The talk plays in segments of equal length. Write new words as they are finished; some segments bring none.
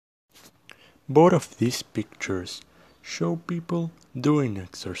Both of these pictures show people doing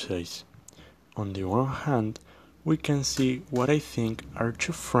exercise. On the one hand, we can see what I think are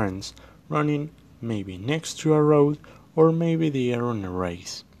two friends running maybe next to a road or maybe they are on a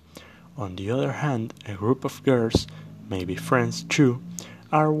race. On the other hand, a group of girls, maybe friends too,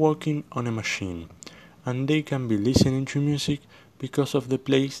 are walking on a machine, and they can be listening to music because of the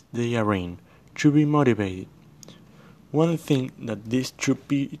place they are in, to be motivated. One thing that these two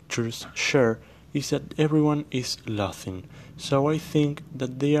pictures share is that everyone is laughing, so I think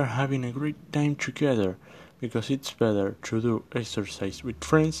that they are having a great time together, because it's better to do exercise with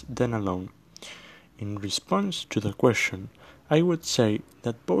friends than alone. In response to the question, I would say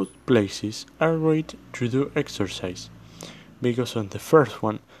that both places are great to do exercise, because on the first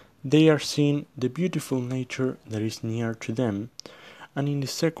one, they are seeing the beautiful nature that is near to them, and in the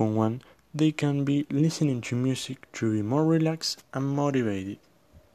second one, they can be listening to music to be more relaxed and motivated.